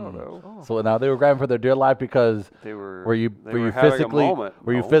 I don't know. Oh. So now they were grabbing for their dear life because They were. were you they were you having a physically moment.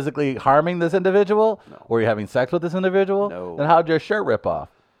 were you No. physically harming this individual? No. Were you having sex with this individual? No. Then how'd your shirt rip off?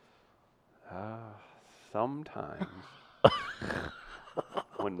 Sometimes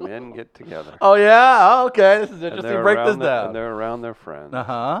when men get together, Oh yeah. Okay. This is and interesting. they're Break this around their- down. and they're around their friends,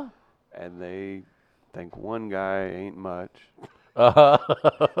 Uh and they think one guy ain't much. huh.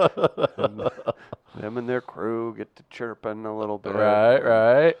 Them and their crew get to chirping a little bit.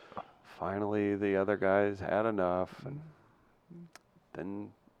 Right. Finally, the other guys had enough, and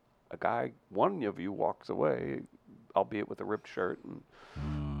then one of you walks away, albeit with a ripped shirt, and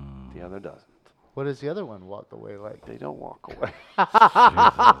the other doesn't. What does the other one walk away like? They don't walk away.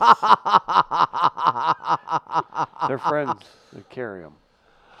 They're friends. They carry them.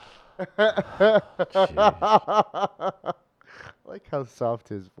 Jeez. I like how soft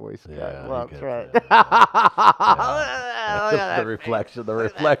his voice got. Yeah, Well, he that's gets right.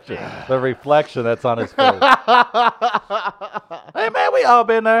 the reflection that's on his face. Hey man, we all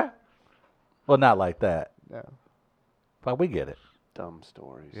been there. Well, not like that, No. but we get it. Dumb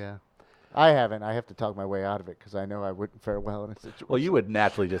stories. Yeah. I haven't. I have to talk my way out of it because I know I wouldn't fare well in a situation. Well, you would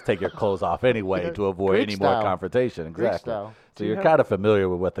naturally just take your clothes off anyway Yeah, to avoid Greek any more style. confrontation. Greek Exactly. style. So Do you you're have- kind of familiar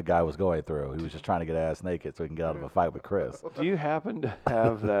with what the guy was going through. He was just trying to get ass naked so he can get out of a fight with Chris. Do you happen to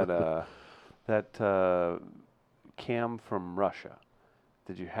have that cam from Russia?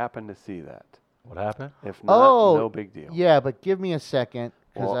 Did you happen to see that? What happened? If not, Oh, no big deal. Yeah, but give me a second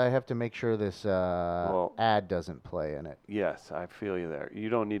because Well- I have to make sure this ad doesn't play in it. Yes, I feel you there. You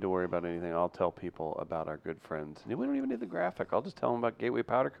don't need to worry about anything. I'll tell people about our good friends. And we don't even need the graphic. I'll just tell them about Gateway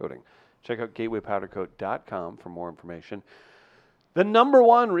Powder Coating. Check out gatewaypowdercoat.com for more information. The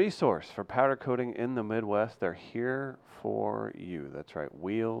 #1 resource for powder coating in the Midwest. They're here for you. That's right.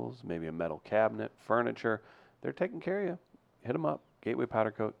 Wheels, maybe a metal cabinet, furniture. They're taking care of you. Hit them up.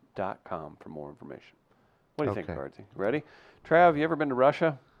 gatewaypowdercoat.com for more information. What do you think, Bardsey? Ready? Trav, you ever been to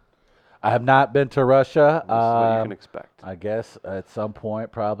Russia? I have not been to Russia. This is what you can expect. I guess at some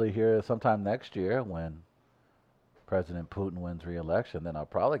point, probably here sometime next year when President Putin wins re-election, then I'll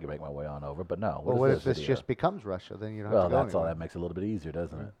probably make my way on over. But no. Well, what if this just becomes Russia? Then you don't have to go that's all. anywhere. That makes it a little bit easier,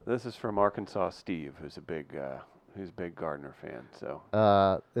 doesn't it? This is from Arkansas Steve, who's a big Gardner fan.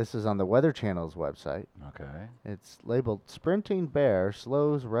 So This is on the Weather Channel's website. Okay. It's labeled "Sprinting Bear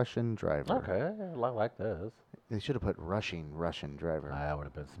Slows Russian Driver." Okay. I like this. They should have put "rushing Russian driver." That would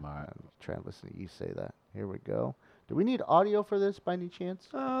have been smart. I'm trying to listen to you say that. Here we go. Do we need audio for this by any chance?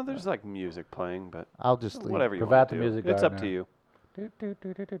 there's like music playing, but I'll just leave. whatever you Provide want the to do. music, It's up Gardner. to you.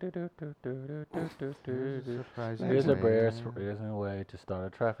 Here's a bear sprinting away to start a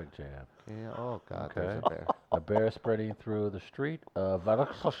traffic jam. Yeah, oh God, Okay. there's a bear. A bear sprinting through the street of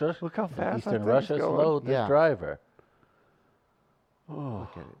Vladivostok, Look how fast Eastern that thing's Russia, going. slowed this Yeah. driver. Oh,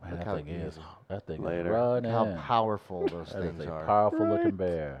 Look at it. Man, Look that how thing is. easy. That thing Later. is Look running. how powerful those That is things a are. powerful looking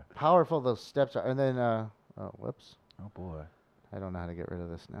bear. Powerful those steps are. And then, whoops. Oh boy. I don't know how to get rid of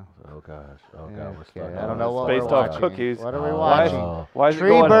this now. Oh gosh. Oh Yeah, god, we're stuck. okay. I on don't know this. what Based we're off watching. cookies. What are we Oh, watching? no. Why is it Tree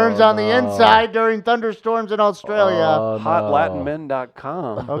going burns on the no. inside during thunderstorms in Australia. Oh, no.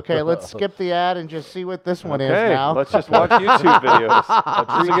 HotLatinMen.com. Okay, let's skip the ad and just see what this one is Okay, now. let's just watch YouTube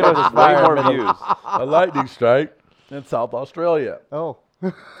videos. This will get us way more views. A lightning strike in South Australia. Oh.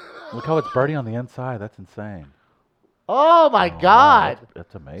 Look how it's burning on the inside. That's insane. Oh my Oh, God.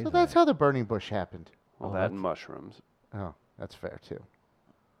 That's amazing. So that's how the burning bush happened. Well, Oh, that that's- and mushrooms. Oh, that's fair too.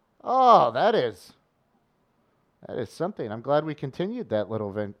 Oh, that is something. I'm glad we continued that little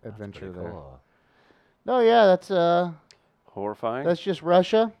adventure Pretty there. cool. No, yeah, Horrifying. that's just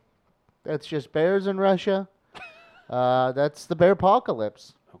Russia. That's just bears in Russia. That's the bear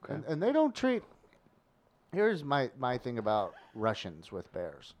apocalypse. Okay. And they don't treat. Here's my thing about Russians with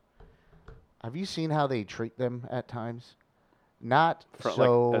bears. Have you seen how they treat them at times? Not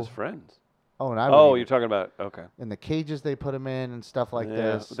so. Like as friends. Oh, and I. Oh, would you're talking about, okay. in the cages they put them in and stuff like Yeah,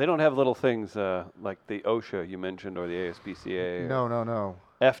 this. They don't have little things like the OSHA you mentioned or the ASPCA or No.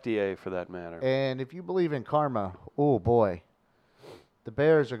 FDA for that matter. And if you believe in karma, oh boy, the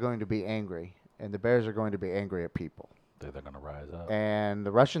bears are going to be angry, and the bears are going to be angry at people. They're going to rise up. And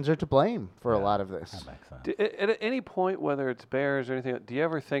the Russians are to blame for a Yeah, lot of this. That makes sense. At any point, whether it's bears or anything, do you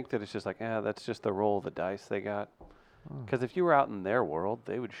ever think that it's just like, that's just the roll of the dice they got? Because if you were out in their world,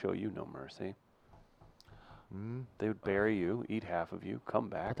 they would show you no mercy. They would bury you, eat half of you, come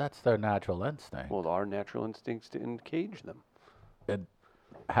But back. that's their natural instinct. Well, our natural instincts to encage them. And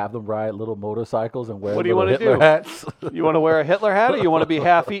have them ride little motorcycles and wear What do you little wanna Hitler do? hats. You want to wear a Hitler hat, or you want to be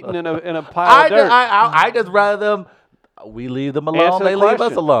half eaten in a pile of dirt? I just rather them. We leave them alone. Answer the They leave us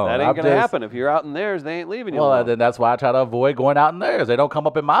question. alone. That ain't I'm gonna just- happen. If you're out in theirs, they ain't leaving you Well, alone. then that's why I try to avoid going out in theirs. They don't come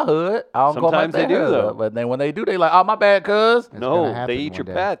up in my hood. I don't Sometimes go up they do, theirs. though. But then when they do, they like, oh, my bad, cuz. It's gonna No, happen they eat one your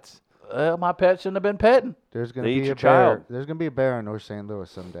day. pets. My pet shouldn't have been petting. There's going They to eat be your a bear. child. There's going to be a bear in North St. Louis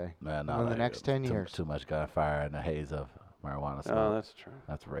someday. Man, no, Within the they- next 10 too, years. Too much gunfire in the haze of marijuana smoke. Oh, that's true.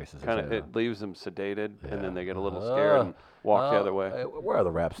 That's racist. Kind as of, hell. it leaves them sedated, and then they get a little Uh, scared and walk the other way. Hey, where are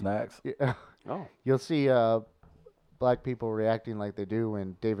the rap snacks? Yeah. Oh, You'll see black people reacting like they do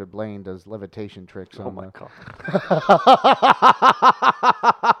when David Blaine does levitation tricks oh on my the. God.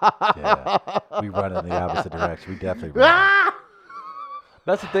 Yeah, we run in the opposite direction. We definitely run.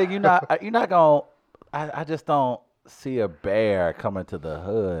 That's the thing. You're not gonna. I just don't see a bear coming to the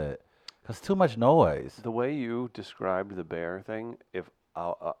hood. Cause too much noise. The way you described the bear thing, if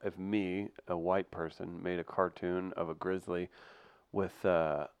me, a white person, made a cartoon of a grizzly with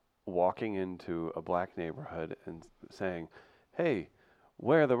walking into a black neighborhood and saying, "Hey,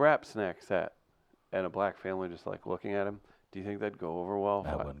 where are the rap snacks at?" and a black family just like looking at him, do you think that'd go over well?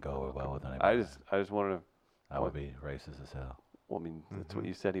 That wouldn't go over well with anybody. I just wanted to. That would be racist as hell. Well, I mean, that's what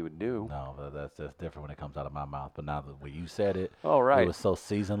you said he would do. No, but that's different when it comes out of my mouth. But now that when you said it, Oh, right. it was so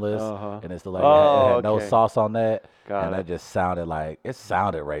seasonless, Uh-huh. and it's like Oh, it had no okay. sauce on that, Got and it. that just sounded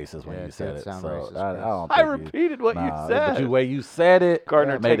racist when Yeah, you it said did it. sound So racist, I Chris. don't I think repeated what you nah, said. But the way you said it,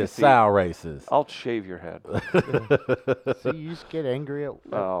 Gardner, made take it a seat. sound racist. I'll shave your head. See, you just get angry at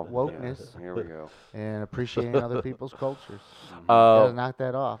Oh, wokeness yeah. Here we go. and appreciating other people's cultures. Uh, Gotta knock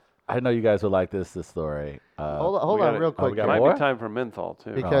that off. I know you guys would like this story. Hold We on, gotta- real quick. we got here. Might more? be time for menthol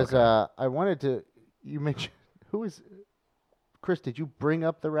too. Because okay. I wanted to. You mentioned who is Chris? Did you bring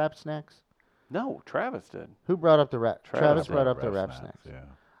up the rap snacks? No, Travis did. Who brought up the rap? Travis Travis brought did. up the rap snacks. Yeah.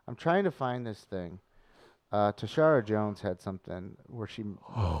 I'm trying to find this thing. Tashara Jones had something where she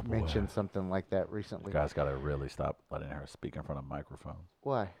mentioned something like that recently. You guys got to really stop letting her speak in front of microphones.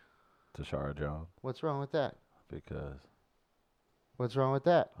 Why? Tashara Jones. What's wrong with that? Because What's wrong with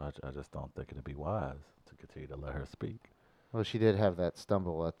that? I just don't think it'd be wise to continue to let her speak. Well, she did have that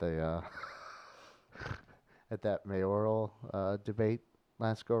stumble at the at that mayoral debate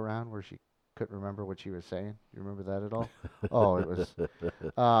last go around where she couldn't remember what she was saying. You remember that at all? Oh, it was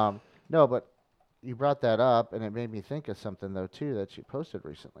no, but you brought that up, and it made me think of something though too that she posted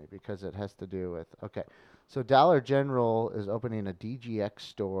recently because it has to do with so Dollar General is opening a DGX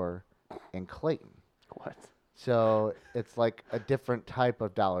store in Clayton. What? So it's like a different type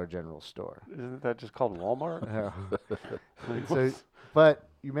of Dollar General store. Isn't that just called Walmart? Like, So, what's- but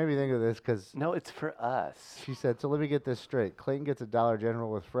you made me think of this because no, it's for us. she said, so let me get this straight. Clayton gets a Dollar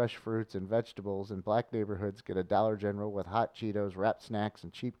General with fresh fruits and vegetables, and black neighborhoods get a Dollar General with hot Cheetos, wrapped snacks,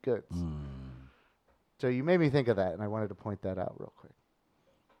 and cheap goods. So you made me think of that, and I wanted to point that out real quick.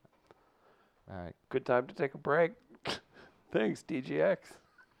 All right. Good time to take a break. Thanks, DGX.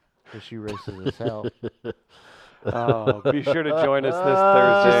 Because she racist as hell. Oh, be sure to join us this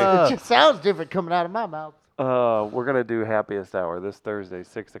Thursday. It just sounds different coming out of my mouth. We're going to do Happiest Hour this Thursday,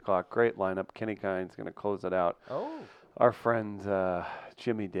 6 o'clock. Great lineup. Kenny Kine's going to close it out. Oh. Our friends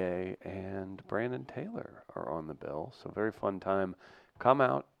Jimmy Day and Brandon Taylor are on the bill. So very fun time. Come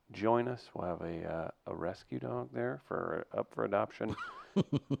out, join us. We'll have a rescue dog there up for adoption.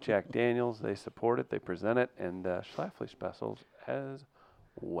 Jack Daniels, they support it, they present it, and Schlafly specials as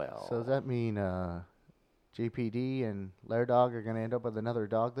well. So does that mean JPD and Lair Dog are going to end up with another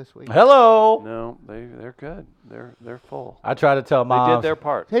dog this week? Hello. No, they're good. They're full. I try to tell They moms. did their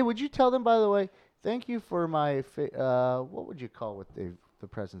part. Hey, would you tell them, by the way, thank you for my, what would you call what the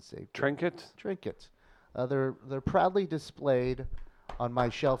presents they Trinkets? Trinkets. They're proudly displayed on my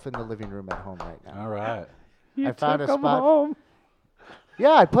shelf in the living room at home right now. All right. I found a took 'em spot. home.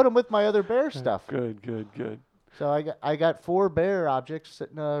 Yeah, I put them with my other bear stuff. Good. So I got 4 bear objects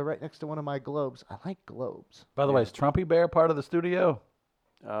sitting right next to one of my globes. I like globes. By the way, is Trumpy Bear part of the studio?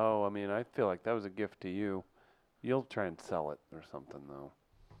 Oh, I mean, I feel like that was a gift to you. You'll try and sell it or something, though.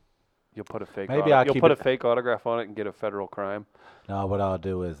 You'll put a fake. Maybe I'll you'll keep put it- a fake autograph on it and get a federal crime. No, what I'll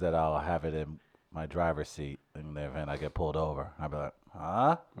do is that I'll have it in my driver's seat in the event I get pulled over. I'll be like,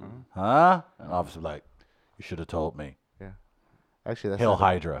 huh? Huh? And the officer will be like, you should have told me. Yeah. Actually, Hail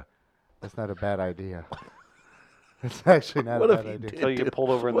Hydra. that's not a bad idea. It's actually not What a if bad he idea. did? Until you get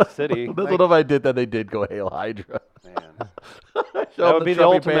pulled over in the city. That's what if I did that they did go Hail Hydra. Man. Show That him would be the Trumpy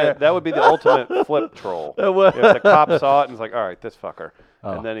ultimate. Bear. That would be the ultimate flip troll. That would. If the cop saw it and was like, "All right, this fucker,"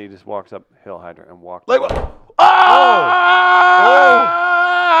 Oh. and then he just walks up Hill Hydra and walks. Like away. what?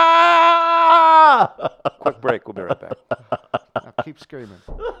 Ah! Quick break. We'll be right back. Now keep screaming.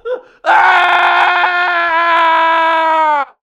 Ah!